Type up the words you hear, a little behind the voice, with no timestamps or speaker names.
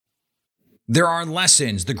There are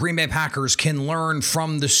lessons the Green Bay Packers can learn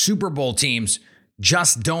from the Super Bowl teams.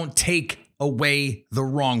 Just don't take away the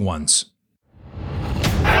wrong ones.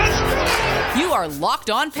 You are Locked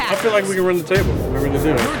On Packers. I feel like we can run the table. We're going to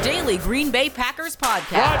do it. Your daily Green Bay Packers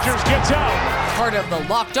podcast. Rodgers gets out. Part of the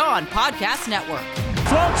Locked On Podcast Network.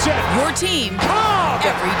 Floats it. Your team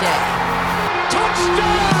every day.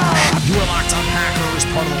 Touchdown! You are Locked On Packers,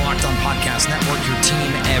 part of the Locked On Podcast Network, your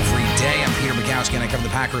team every day. I'm Peter Bukowski, and I cover the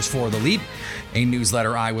Packers for The Leap, a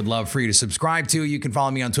newsletter I would love for you to subscribe to. You can follow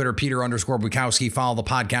me on Twitter, Peter_Bukowski. Follow the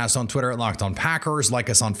podcast on Twitter at Locked On Packers. Like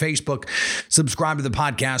us on Facebook. Subscribe to the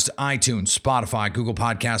podcast, iTunes, Spotify, Google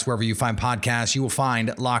Podcasts, wherever you find podcasts. You will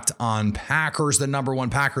find Locked On Packers, the number one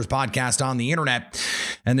Packers podcast on the internet,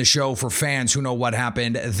 and the show for fans who know what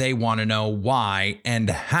happened. They want to know why and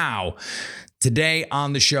how. Today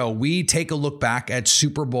on the show, we take a look back at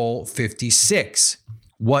Super Bowl 56.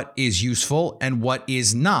 What is useful and what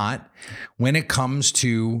is not when it comes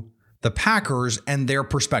to the Packers and their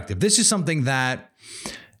perspective. This is something that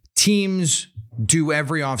teams do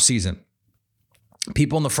every offseason.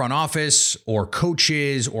 People in the front office or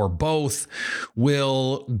coaches or both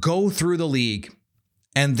will go through the league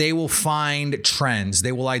and they will find trends.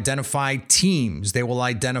 They will identify teams. They will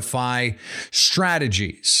identify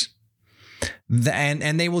strategies.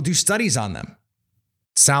 And they will do studies on them.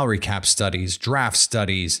 Salary cap studies, draft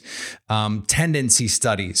studies, tendency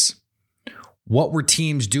studies. What were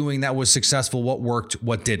teams doing that was successful? What worked?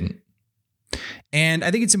 What didn't? And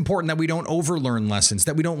I think it's important that we don't overlearn lessons,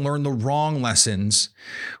 that we don't learn the wrong lessons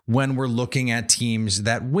when we're looking at teams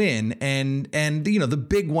that win. And you know, the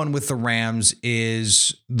big one with the Rams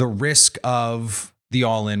is the risk of the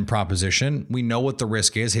all-in proposition. We know what the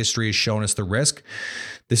risk is. History has shown us the risk.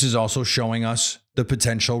 This is also showing us the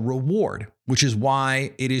potential reward, which is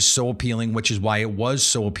why it is so appealing, which is why it was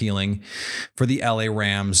so appealing for the LA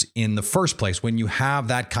Rams in the first place. When you have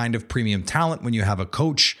that kind of premium talent, when you have a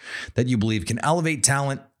coach that you believe can elevate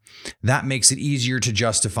talent, that makes it easier to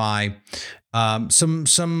justify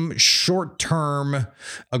some short-term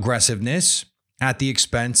aggressiveness at the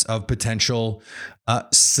expense of potential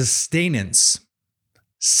sustenance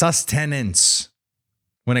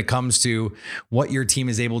when it comes to what your team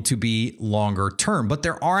is able to be longer term. But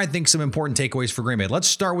there are, I think, some important takeaways for Green Bay. Let's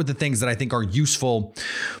start with the things that I think are useful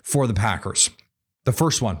for the Packers. The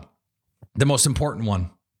first one, the most important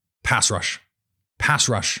one, pass rush, pass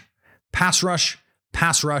rush, pass rush,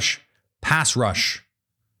 pass rush, pass rush.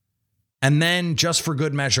 And then just for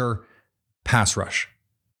good measure, pass rush.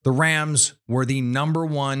 The Rams were the number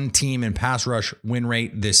one team in pass rush win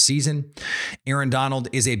rate this season. Aaron Donald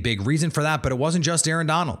is a big reason for that, but it wasn't just Aaron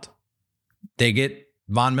Donald. They get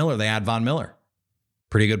Von Miller. They add Von Miller.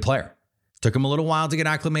 Pretty good player. Took him a little while to get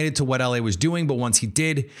acclimated to what LA was doing, but once he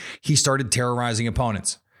did, he started terrorizing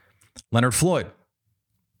opponents. Leonard Floyd.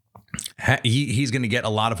 He's going to get a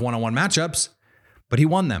lot of one-on-one matchups, but he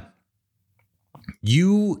won them.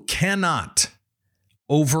 You cannot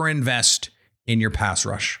overinvest in your pass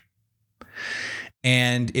rush.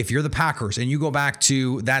 And if you're the Packers and you go back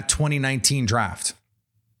to that 2019 draft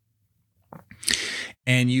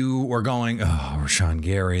and you were going, oh, Rashawn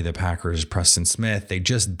Gary, the Packers, Preston Smith, they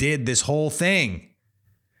just did this whole thing.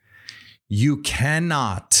 You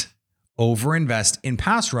cannot overinvest in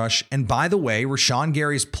pass rush. And by the way, Rashawn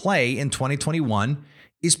Gary's play in 2021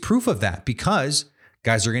 is proof of that because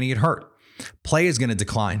guys are going to get hurt. Play is going to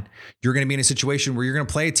decline. You're going to be in a situation where you're going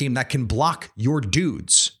to play a team that can block your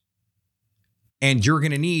dudes. And you're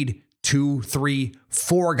going to need 2, 3,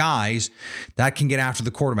 4 guys that can get after the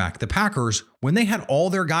quarterback. The Packers, when they had all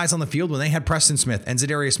their guys on the field, when they had Preston Smith and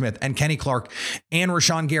Zadarius Smith and Kenny Clark and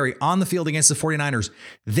Rashawn Gary on the field against the 49ers,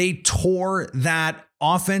 they tore that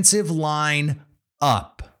offensive line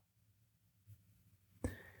up.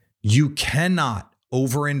 You cannot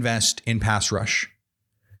overinvest in pass rush.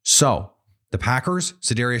 So, the Packers,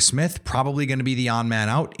 Zadarius Smith, probably going to be the on man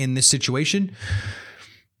out in this situation.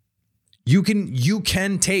 You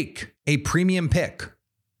can take a premium pick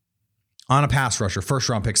on a pass rusher, first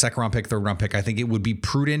round pick, second round pick, third round pick. I think it would be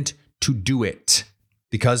prudent to do it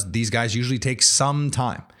because these guys usually take some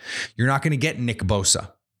time. You're not going to get Nick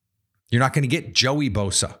Bosa. You're not going to get Joey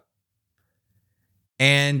Bosa.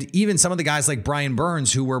 And even some of the guys like Brian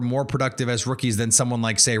Burns, who were more productive as rookies than someone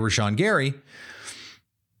like, say, Rashawn Gary,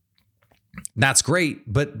 that's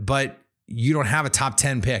great, but you don't have a top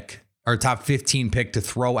 10 pick or top 15 pick to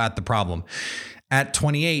throw at the problem. At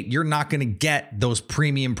 28, you're not going to get those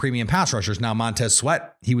premium pass rushers. Now, Montez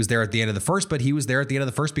Sweat, he was there at the end of the first, but he was there at the end of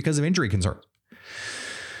the first because of injury concerns.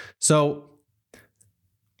 So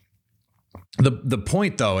the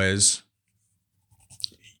point, though, is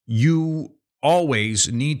you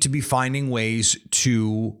always need to be finding ways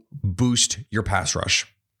to boost your pass rush.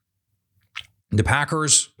 The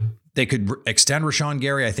Packers, they could extend Rashawn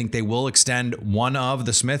Gary. I think they will extend one of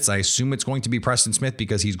the Smiths. I assume it's going to be Preston Smith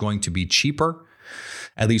because he's going to be cheaper.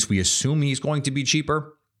 At least we assume he's going to be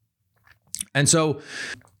cheaper. And so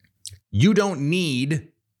you don't need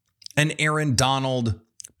an Aaron Donald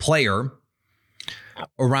player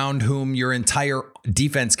around whom your entire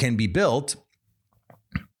defense can be built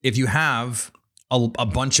if you have a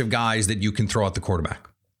bunch of guys that you can throw at the quarterback.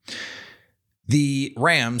 The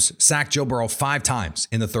Rams sacked Joe Burrow 5 times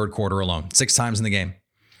in the third quarter alone, 6 times in the game.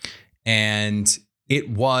 And it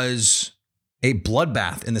was a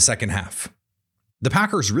bloodbath in the second half. The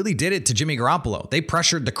Packers really did it to Jimmy Garoppolo. They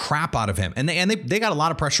pressured the crap out of him. And they got a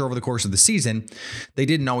lot of pressure over the course of the season. They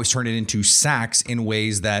didn't always turn it into sacks in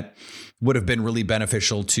ways that would have been really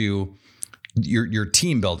beneficial to your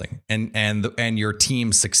team building and your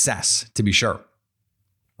team success, to be sure.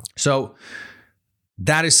 So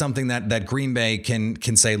that is something that Green Bay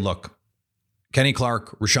can say, look, Kenny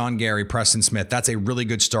Clark, Rashawn Gary, Preston Smith, that's a really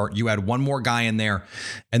good start. You add one more guy in there,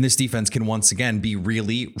 and this defense can once again be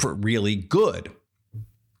really, really good.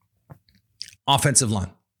 Offensive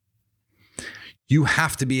line. You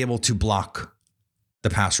have to be able to block the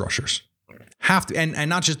pass rushers. Have to, and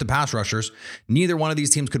not just the pass rushers. Neither one of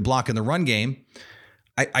these teams could block in the run game.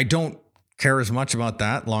 I don't care as much about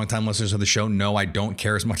that. Longtime listeners of the show know I don't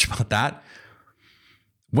care as much about that.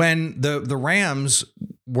 When the Rams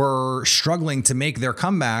were struggling to make their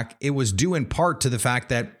comeback, it was due in part to the fact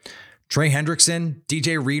that Trey Hendrickson,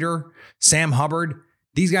 DJ Reader, Sam Hubbard,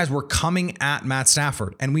 these guys were coming at Matt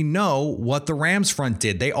Stafford. And we know what the Rams front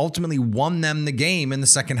did. They ultimately won them the game in the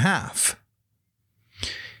second half.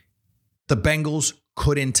 The Bengals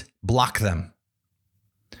couldn't block them.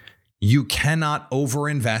 You cannot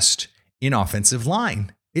overinvest in offensive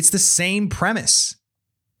line. It's the same premise.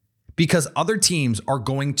 Because other teams are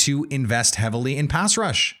going to invest heavily in pass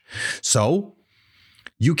rush. So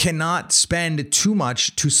you cannot spend too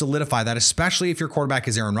much to solidify that, especially if your quarterback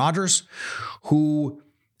is Aaron Rodgers, who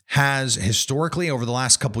has historically over the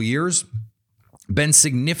last couple years been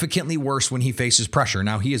significantly worse when he faces pressure.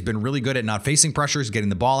 Now, he has been really good at not facing pressures, getting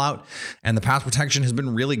the ball out, and the pass protection has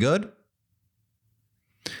been really good.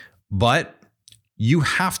 But you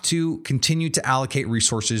have to continue to allocate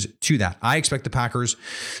resources to that. I expect the Packers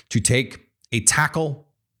to take a tackle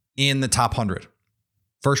in the top 100.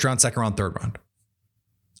 First round, second round, third round.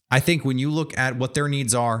 I think when you look at what their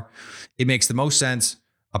needs are, it makes the most sense.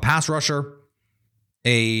 A pass rusher,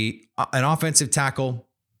 an offensive tackle,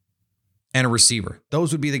 and a receiver.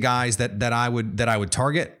 Those would be the guys that I would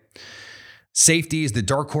target. Safety is the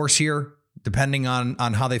dark horse here. Depending on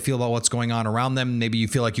how they feel about what's going on around them. Maybe you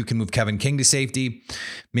feel like you can move Kevin King to safety.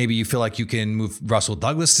 Maybe you feel like you can move Russell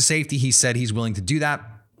Douglas to safety. He said he's willing to do that.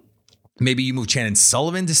 Maybe you move Shannon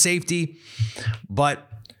Sullivan to safety. But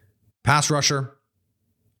pass rusher,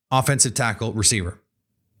 offensive tackle, receiver.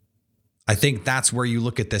 I think that's where you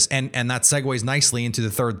look at this. And that segues nicely into the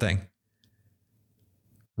third thing.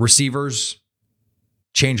 Receivers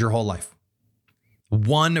change your whole life.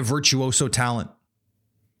 One virtuoso talent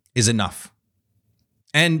is enough.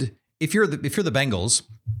 And if you're the Bengals,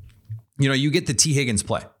 you get the T. Higgins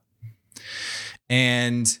play.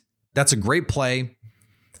 And that's a great play.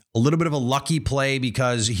 A little bit of a lucky play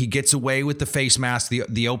because he gets away with the face mask, the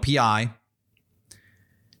OPI.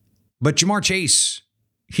 But Jamar Chase,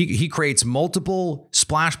 he creates multiple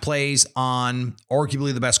splash plays on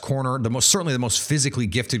arguably the best corner, certainly the most physically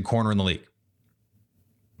gifted corner in the league.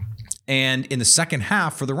 And in the second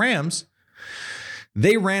half for the Rams,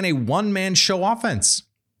 they ran a one-man show offense.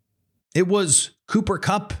 It was Cooper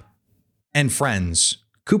Kupp and friends.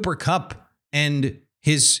 Cooper Kupp and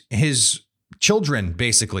his children,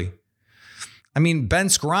 basically. I mean, Ben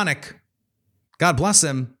Skoranek, God bless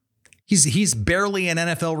him, he's barely an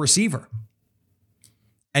NFL receiver.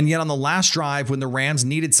 And yet on the last drive, when the Rams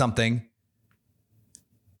needed something,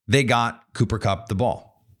 they got Cooper Kupp the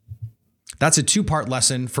ball. That's a 2-part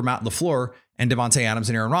lesson for Matt LaFleur and Devontae Adams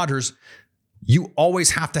and Aaron Rodgers. You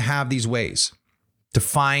always have to have these ways to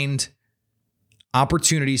find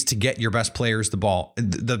opportunities to get your best players the ball.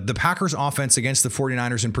 The Packers offense against the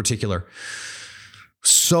 49ers in particular,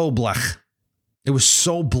 so blech. It was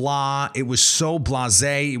so blah. It was so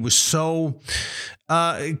blasé. It was so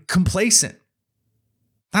complacent.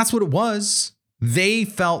 That's what it was. They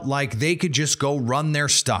felt like they could just go run their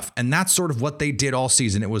stuff. And that's sort of what they did all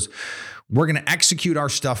season. It was, we're going to execute our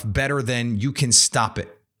stuff better than you can stop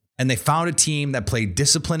it. And they found a team that played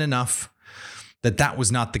disciplined enough that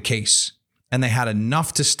was not the case. And they had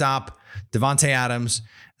enough to stop Davante Adams,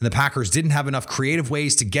 and the Packers didn't have enough creative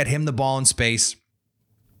ways to get him the ball in space,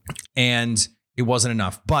 and it wasn't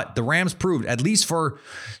enough. But the Rams proved, at least for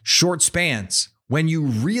short spans, when you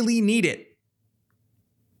really need it,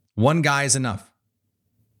 one guy is enough.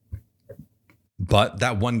 But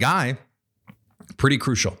that one guy, pretty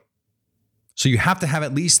crucial. So you have to have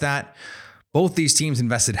at least that. Both these teams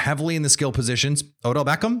invested heavily in the skill positions. Odell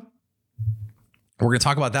Beckham, we're going to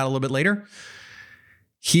talk about that a little bit later.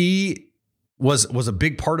 He was a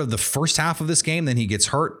big part of the first half of this game. Then he gets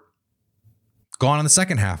hurt. Gone in the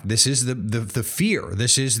second half. This is the fear.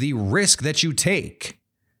 This is the risk that you take.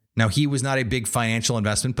 Now, he was not a big financial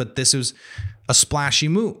investment, but this was a splashy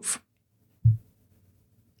move.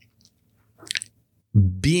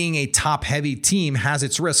 Being a top-heavy team has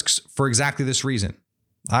its risks for exactly this reason.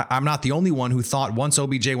 I'm not the only one who thought once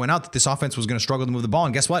OBJ went out that this offense was going to struggle to move the ball.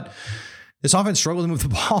 And guess what? This offense struggled to move the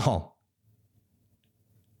ball.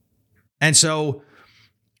 And so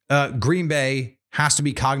Green Bay has to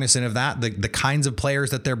be cognizant of that, the kinds of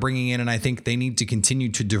players that they're bringing in. And I think they need to continue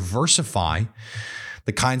to diversify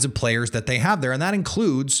the kinds of players that they have there. And that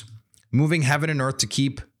includes moving heaven and earth to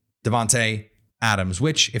keep Davante Adams,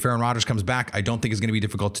 which if Aaron Rodgers comes back, I don't think is going to be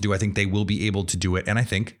difficult to do. I think they will be able to do it. And I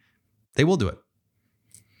think they will do it.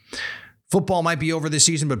 Football might be over this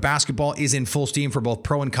season, but basketball is in full steam for both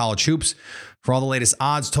pro and college hoops. For all the latest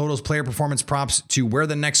odds, totals, player performance props to where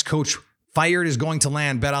the next coach fired is going to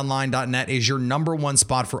land, betonline.net is your number one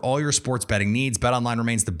spot for all your sports betting needs. BetOnline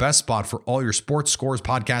remains the best spot for all your sports scores,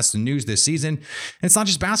 podcasts, and news this season. And it's not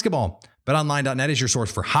just basketball. BetOnline.net is your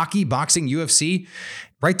source for hockey, boxing, UFC,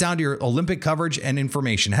 right down to your Olympic coverage and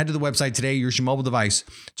information. Head to the website today, use your mobile device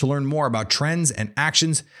to learn more about trends and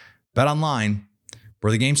actions. BetOnline,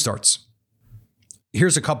 where the game starts.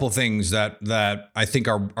 Here's a couple of things that I think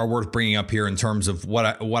are worth bringing up here in terms of what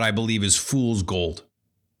I believe is fool's gold.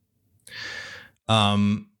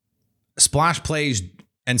 Splash plays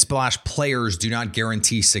and splash players do not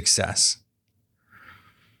guarantee success.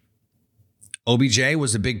 OBJ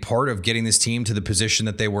was a big part of getting this team to the position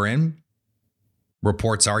that they were in.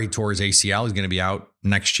 Reports are he tore his ACL. He's going to be out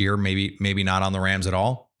next year. Maybe not on the Rams at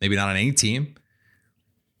all. Maybe not on any team.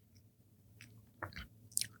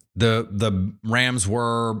 The Rams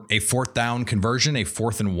were a 4th down conversion, a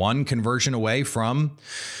 4th and 1 conversion away from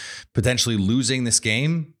potentially losing this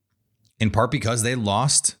game, in part because they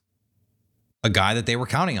lost a guy that they were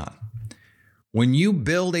counting on. When you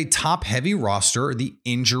build a top-heavy roster, the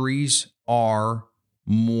injuries are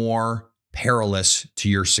more perilous to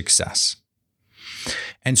your success.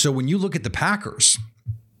 And so when you look at the Packers,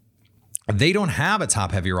 they don't have a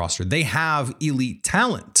top-heavy roster. They have elite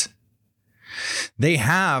talent. They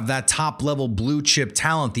have that top-level blue-chip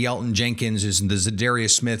talent, the Elton Jenkinses and the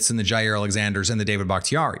Zadarius Smiths and the Jair Alexanders and the David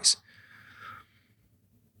Bakhtiaris.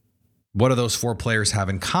 What do those 4 players have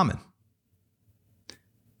in common?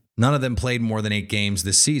 None of them played more than 8 games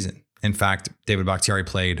this season. In fact, David Bakhtiari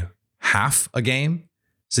played half a game.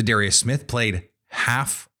 Zadarius Smith played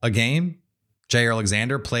half a game. Jair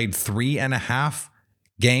Alexander played 3.5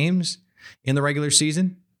 games in the regular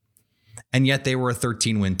season. And yet they were a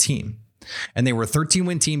 13-win team. And they were a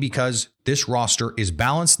 13-win team because this roster is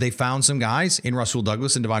balanced. They found some guys in Rasul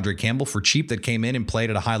Douglas and Devondre Campbell for cheap that came in and played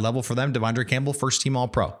at a high level for them. Devondre Campbell, first-team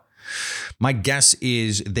All-Pro. My guess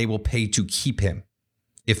is they will pay to keep him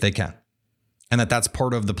if they can. And that's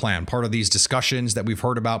part of the plan. Part of these discussions that we've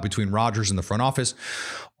heard about between Rodgers and the front office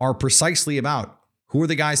are precisely about who are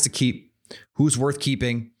the guys to keep, who's worth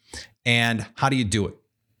keeping, and how do you do it?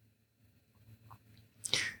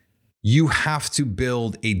 You have to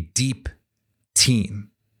build a deep team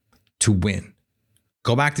to win.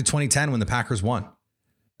 Go back to 2010 when the Packers won.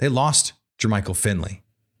 They lost Jermichael Finley.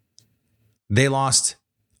 They lost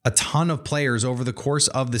a ton of players over the course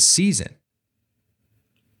of the season.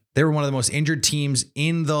 They were one of the most injured teams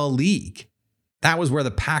in the league. That was where the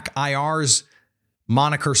Pack IR's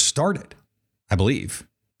moniker started, I believe.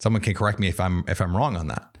 Someone can correct me if I'm wrong on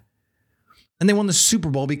that. And they won the Super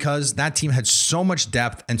Bowl because that team had so much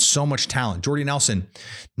depth and so much talent. Jordy Nelson,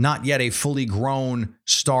 not yet a fully grown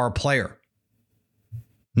star player.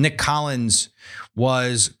 Nick Collins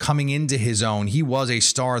was coming into his own. He was a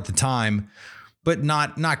star at the time, but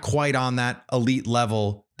not quite on that elite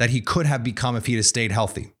level that he could have become if he had stayed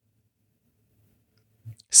healthy.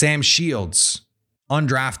 Sam Shields,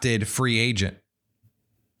 undrafted free agent,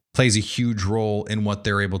 plays a huge role in what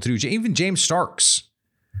they're able to do. Even James Starks.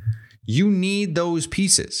 You need those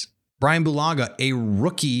pieces. Brian Bulaga, a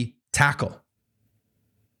rookie tackle.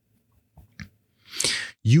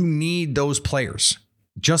 You need those players,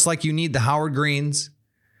 just like you need the Howard Greens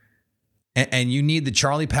and you need the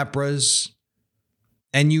Charlie Pepperas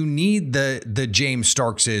And you need the James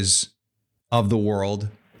Starkses of the world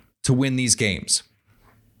to win these games.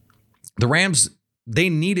 The Rams, they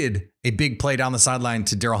needed a big play down the sideline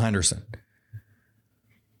to Darrell Henderson.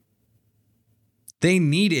 They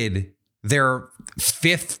needed their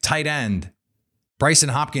fifth tight end, Bryson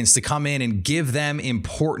Hopkins, to come in and give them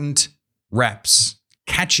important reps,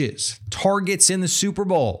 catches, targets in the Super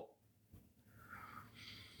Bowl.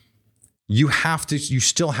 You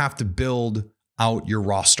still have to build out your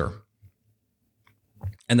roster.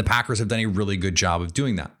 And the Packers have done a really good job of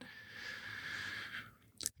doing that.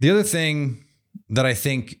 The other thing that I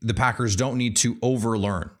think the Packers don't need to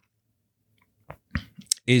overlearn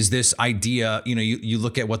is this idea, you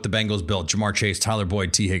look at what the Bengals built: Jamar Chase, Tyler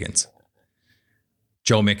Boyd, T. Higgins,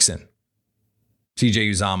 Joe Mixon, TJ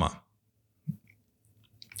Uzama.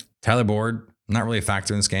 Tyler Boyd, not really a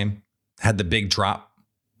factor in this game. Had the big drop.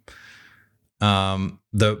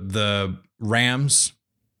 The Rams,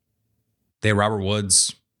 they had Robert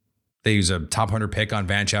Woods. They use a top 100 pick on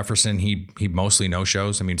Van Jefferson. He mostly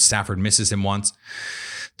no-shows. I mean, Stafford misses him once,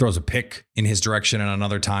 throws a pick in his direction, and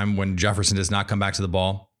another time when Jefferson does not come back to the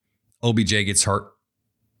ball, OBJ gets hurt.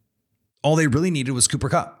 All they really needed was Cooper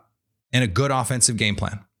Kupp and a good offensive game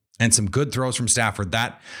plan and some good throws from Stafford.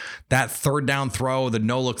 That third down throw, the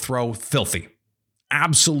no-look throw, filthy.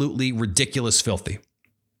 Absolutely ridiculous filthy.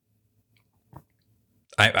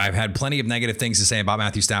 I've had plenty of negative things to say about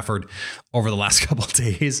Matthew Stafford over the last couple of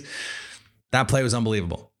days. That play was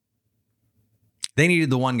unbelievable. They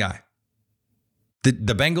needed the one guy.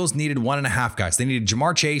 The Bengals needed 1.5 guys. They needed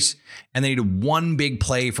Jamar Chase, and they needed one big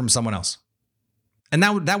play from someone else. And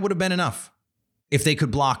that would have been enough if they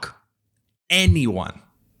could block anyone.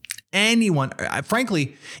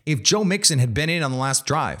 Frankly, if Joe Mixon had been in on the last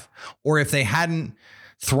drive, or if they hadn't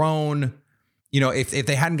thrown, if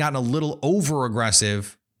they hadn't gotten a little over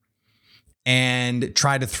aggressive and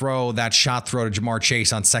tried to throw that shot throw to Jamar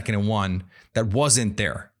Chase on 2nd and 1 that wasn't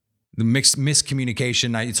there. The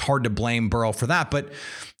miscommunication, it's hard to blame Burrow for that, but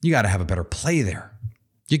you got to have a better play there.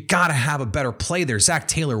 You got to have a better play there. Zach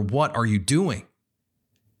Taylor, what are you doing?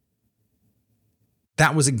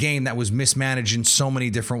 That was a game that was mismanaged in so many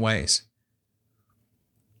different ways.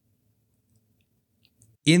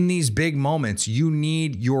 In these big moments, you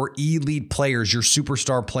need your elite players, your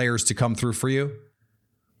superstar players to come through for you.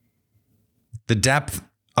 The depth,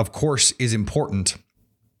 of course, is important,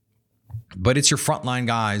 but it's your frontline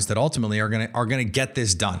guys that ultimately are going to get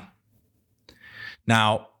this done.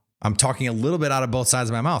 Now, I'm talking a little bit out of both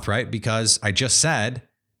sides of my mouth, right? Because I just said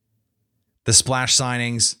the splash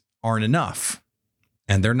signings aren't enough,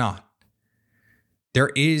 and they're not.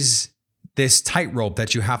 There is this tightrope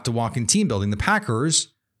that you have to walk in team building. The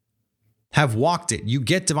Packers have walked it. You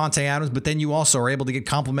get Devontae Adams, but then you also are able to get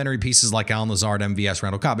complementary pieces like Allen Lazard, MVS,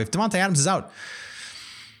 Randall Cobb. If Devontae Adams is out,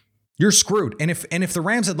 you're screwed. And if the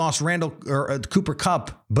Rams had lost Cooper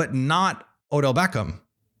Kupp, but not Odell Beckham,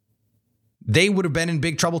 they would have been in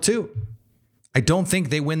big trouble too. I don't think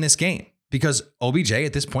they win this game because OBJ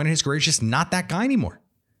at this point in his career is just not that guy anymore.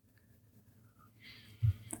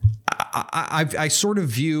 I sort of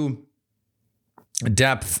view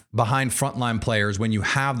depth behind frontline players, when you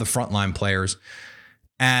have the frontline players,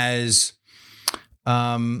 as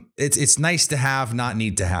it's nice to have, not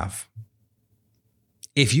need to have.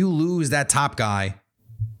 If you lose that top guy,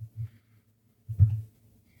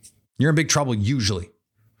 you're in big trouble usually.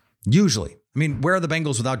 I mean, where are the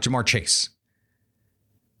Bengals without Jamar Chase?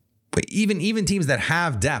 But even teams that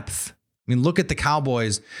have depth, I mean, look at the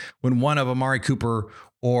Cowboys when one of Amari Cooper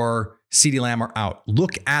or CeeDee Lamb are out.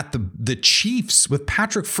 Look at the Chiefs with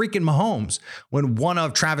Patrick freaking Mahomes when one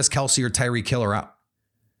of Travis Kelce or Tyreek Hill are out.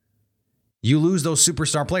 You lose those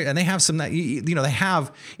superstar players, and they have some that, they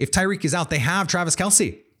have, if Tyreek is out, they have Travis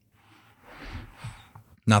Kelce.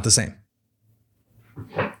 Not the same.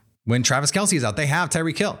 When Travis Kelce is out, they have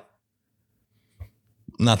Tyreek Hill.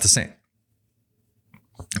 Not the same.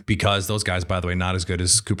 Because those guys, by the way, not as good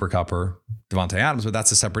as Cooper Kupp or Devontae Adams, but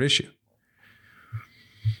that's a separate issue.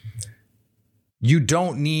 You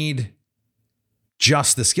don't need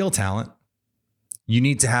just the skill talent. You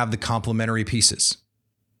need to have the complementary pieces.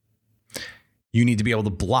 You need to be able to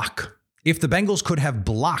block. If the Bengals could have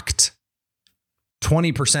blocked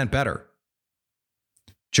 20% better,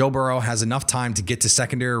 Joe Burrow has enough time to get to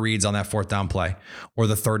secondary reads on that 4th down play or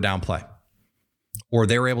the 3rd down play. Or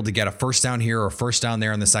they were able to get a 1st down here or a 1st down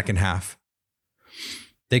there in the second half.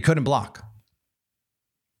 They couldn't block.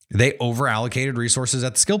 They over-allocated resources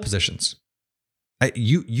at the skill positions.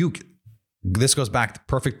 This goes back to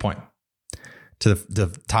perfect point to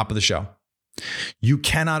the top of the show. You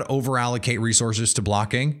cannot over-allocate resources to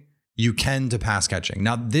blocking. You can to pass catching.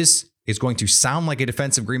 Now, this is going to sound like a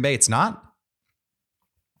defensive Green Bay. It's not.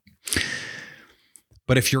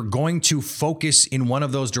 But if you're going to focus in one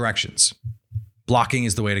of those directions, blocking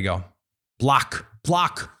is the way to go. Block.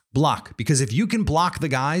 Because if you can block the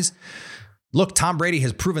guys, look, Tom Brady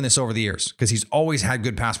has proven this over the years because he's always had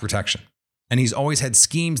good pass protection. And he's always had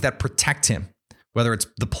schemes that protect him, whether it's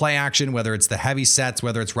the play action, whether it's the heavy sets,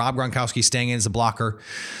 whether it's Rob Gronkowski staying in as a blocker.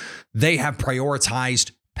 They have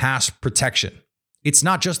prioritized pass protection. It's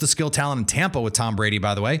not just the skill talent in Tampa with Tom Brady,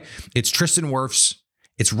 by the way. It's Tristan Wirfs.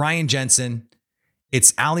 It's Ryan Jensen.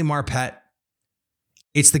 It's Ali Marpet.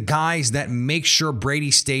 It's the guys that make sure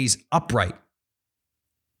Brady stays upright.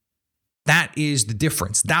 That is the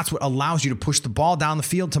difference. That's what allows you to push the ball down the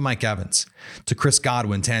field to Mike Evans, to Chris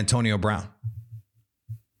Godwin, to Antonio Brown.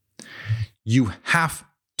 You have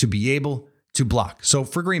to be able to block. So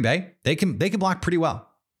for Green Bay, they can block pretty well.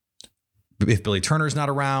 If Billy Turner's not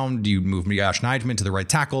around, you move Josh Nijman to the right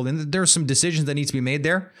tackle, and there's some decisions that need to be made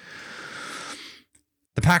there.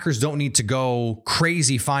 The Packers don't need to go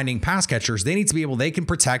crazy finding pass catchers. They need to be able, they can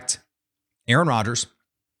protect Aaron Rodgers.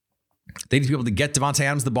 They need to be able to get Devontae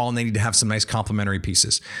Adams the ball, and they need to have some nice complementary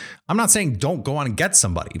pieces. I'm not saying don't go on and get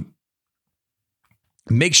somebody.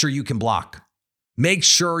 Make sure you can block. Make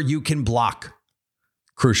sure you can block.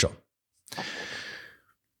 Crucial.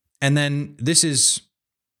 And then this is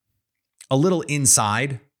a little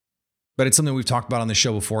inside, but it's something we've talked about on the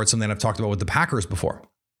show before. It's something I've talked about with the Packers before.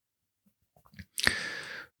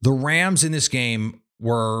 The Rams in this game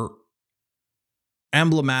were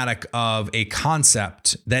emblematic of a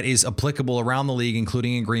concept that is applicable around the league,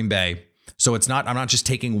 including in Green Bay. So I'm not just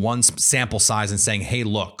taking one sample size and saying, hey,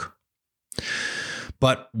 look.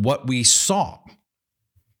 But what we saw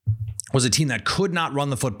was a team that could not run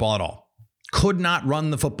the football at all. Could not run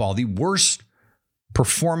the football. The worst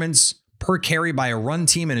performance per carry by a run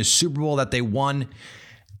team in a Super Bowl that they won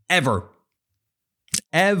ever.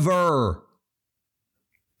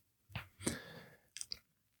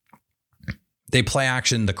 They play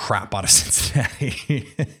action the crap out of Cincinnati.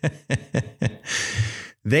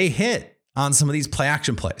 They hit on some of these play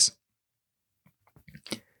action plays.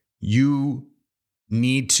 You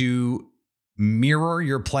need to mirror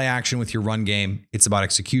your play action with your run game. It's about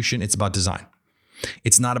execution. It's about design.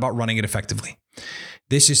 It's not about running it effectively.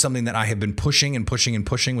 This is something that I have been pushing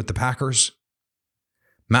with the Packers.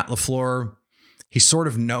 Matt LaFleur, he sort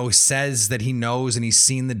of says that he knows and he's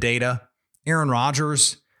seen the data. Aaron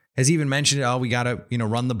Rodgers has even mentioned, we got to,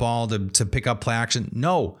 run the ball to pick up play action.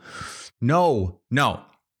 No.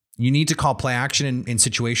 You need to call play action in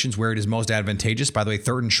situations where it is most advantageous. By the way,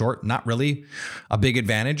 3rd and short, not really a big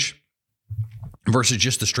advantage versus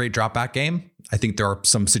just a straight drop back game. I think there are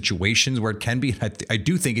some situations where it can be. I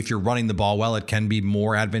do think if you're running the ball well, it can be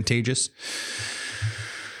more advantageous.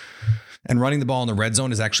 And running the ball in the red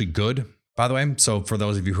zone is actually good, by the way. So for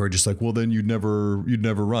those of you who are just like, well, then you'd never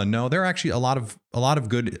run. No, there are actually a lot of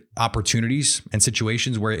good opportunities and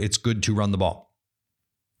situations where it's good to run the ball.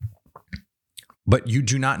 But you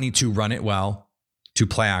do not need to run it well to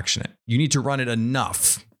play action it. You need to run it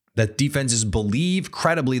enough that defenses believe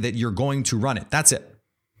credibly that you're going to run it. That's it.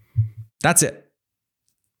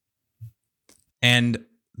 And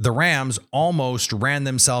the Rams almost ran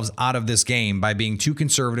themselves out of this game by being too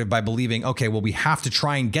conservative, by believing, okay, well, we have to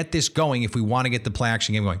try and get this going if we want to get the play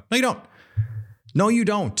action game going. No, you don't. No, you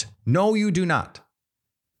don't. No, you do not.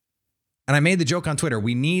 And I made the joke on Twitter.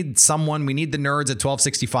 We need the nerds at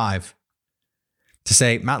 1265 to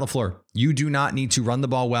say, Matt LaFleur, you do not need to run the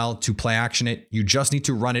ball well to play action it. You just need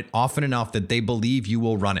to run it often enough that they believe you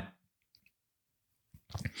will run it.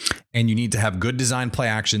 And you need to have good design play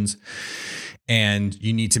actions, and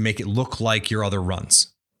you need to make it look like your other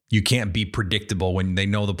runs. You can't be predictable when they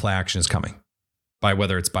know the play action is coming, by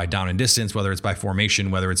whether it's by down and distance, whether it's by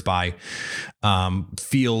formation, whether it's by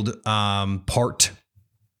field part.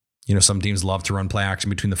 Some teams love to run play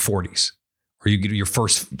action between the 40s. Or you get your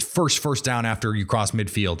first down after you cross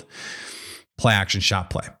midfield, play action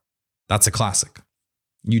shot play. That's a classic.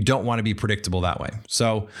 You don't want to be predictable that way.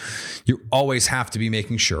 So you always have to be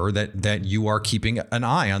making sure that you are keeping an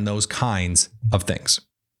eye on those kinds of things.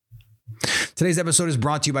 Today's episode is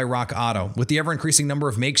brought to you by Rock Auto. With the ever-increasing number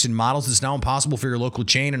of makes and models, it's now impossible for your local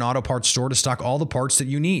chain and auto parts store to stock all the parts that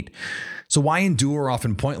you need. So why endure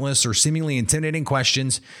often pointless or seemingly intimidating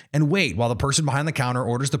questions and wait while the person behind the counter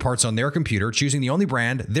orders the parts on their computer, choosing the only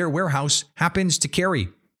brand their warehouse happens to carry?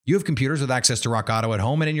 You have computers with access to Rock Auto at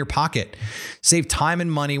home and in your pocket. Save time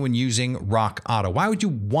and money when using Rock Auto. Why would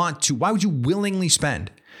you willingly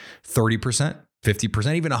spend 30%,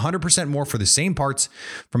 50%, even 100% more for the same parts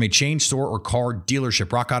from a chain store or car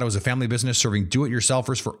dealership? Rock Auto is a family business serving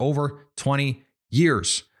do-it-yourselfers for over 20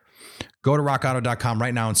 years. Go to rockauto.com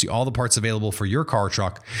right now and see all the parts available for your car or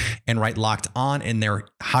truck and write Locked On in their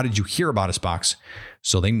How Did You Hear About Us box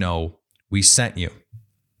so they know we sent you.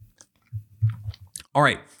 All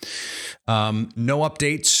right. No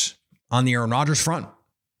updates on the Aaron Rodgers front.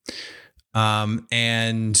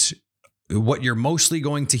 And what you're mostly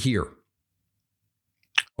going to hear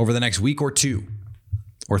over the next week or 2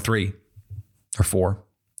 or 3 or 4,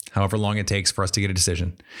 however long it takes for us to get a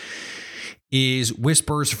decision, is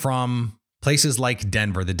whispers from places like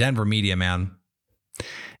Denver, the Denver media, man.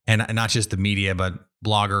 And not just the media, but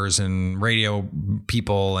bloggers and radio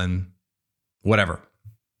people and whatever.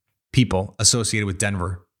 People associated with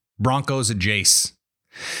Denver. Broncos and Jace.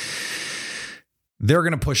 They're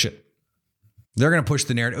going to push it. They're going to push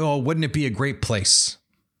the narrative. Oh, wouldn't it be a great place?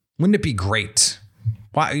 Wouldn't it be great?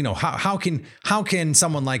 Why, how can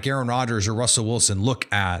someone like Aaron Rodgers or Russell Wilson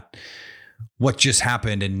look at what just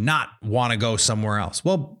happened and not want to go somewhere else?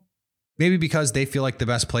 Well, maybe because they feel like the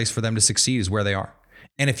best place for them to succeed is where they are.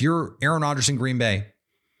 And if you're Aaron Rodgers in Green Bay,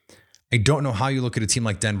 I don't know how you look at a team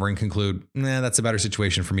like Denver and conclude, that's a better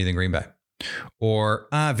situation for me than Green Bay. Or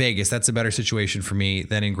Vegas, that's a better situation for me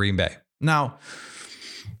than in Green Bay. Now,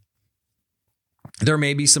 there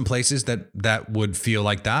may be some places that would feel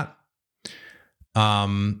like that.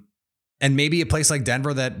 And maybe a place like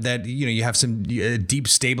Denver that you have some deep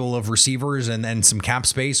stable of receivers and some cap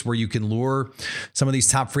space where you can lure some of these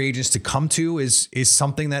top free agents to come to is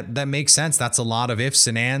something that makes sense. That's a lot of ifs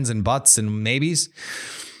and ands and buts and maybes.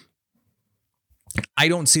 I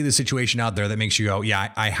don't see the situation out there that makes you go,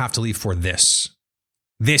 yeah, I have to leave for this.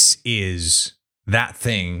 This is that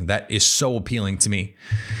thing that is so appealing to me.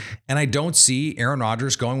 And I don't see Aaron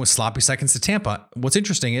Rodgers going with sloppy seconds to Tampa. What's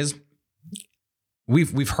interesting is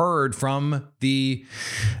we've heard from the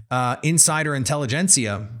insider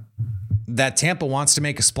intelligentsia that Tampa wants to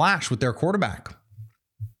make a splash with their quarterback,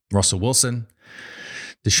 Russell Wilson,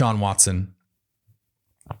 Deshaun Watson.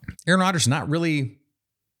 Aaron Rodgers, not really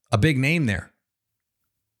a big name there.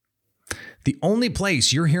 The only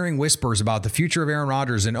place you're hearing whispers about the future of Aaron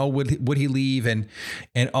Rodgers and, would he leave and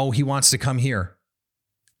he wants to come here?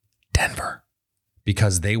 Denver,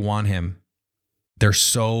 because they want him. They're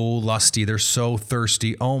so lusty. They're so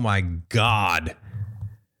thirsty. Oh my God.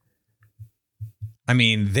 I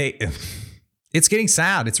mean, it's getting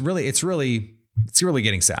sad. It's really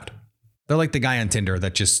getting sad. They're like the guy on Tinder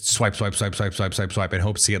that just swipe and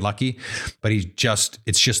hopes to get lucky. But it's just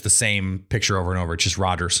the same picture over and over. It's just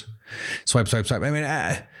Rodgers. Swipe. I mean,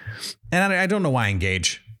 and I don't know why I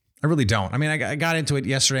engage. I really don't. I mean, I got into it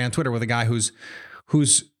yesterday on Twitter with a guy whose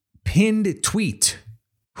pinned tweet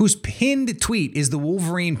is the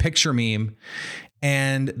Wolverine picture meme.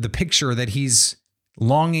 And the picture that he's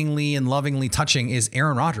longingly and lovingly touching is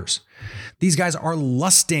Aaron Rodgers. These guys are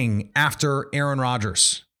lusting after Aaron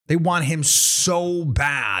Rodgers. They want him so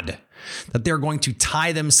bad that they're going to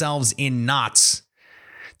tie themselves in knots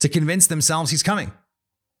to convince themselves he's coming.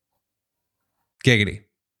 Giggity.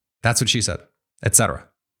 That's what she said, etc.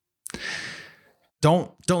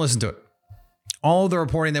 Don't listen to it. All the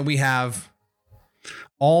reporting that we have,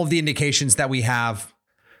 all of the indications that we have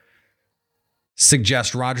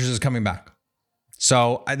suggest Rodgers is coming back.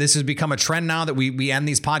 So this has become a trend now that we end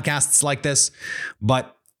these podcasts like this,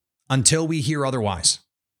 but until we hear otherwise,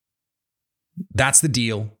 that's the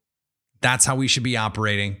deal. That's how we should be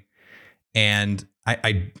operating. And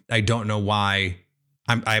I don't know why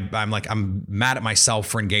I'm mad at myself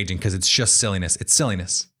for engaging because it's just silliness. It's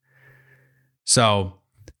silliness. So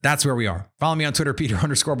that's where we are. Follow me on Twitter,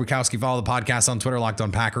 Peter_Bukowski. Follow the podcast on Twitter, Locked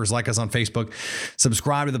On Packers. Like us on Facebook.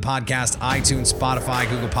 Subscribe to the podcast, iTunes, Spotify,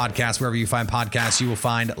 Google Podcasts, wherever you find podcasts, you will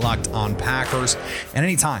find Locked On Packers. And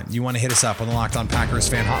anytime you want to hit us up on the Locked On Packers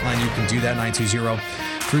fan hotline, you can do that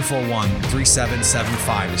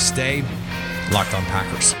 920-341-3775 to stay Locked On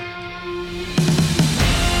Packers.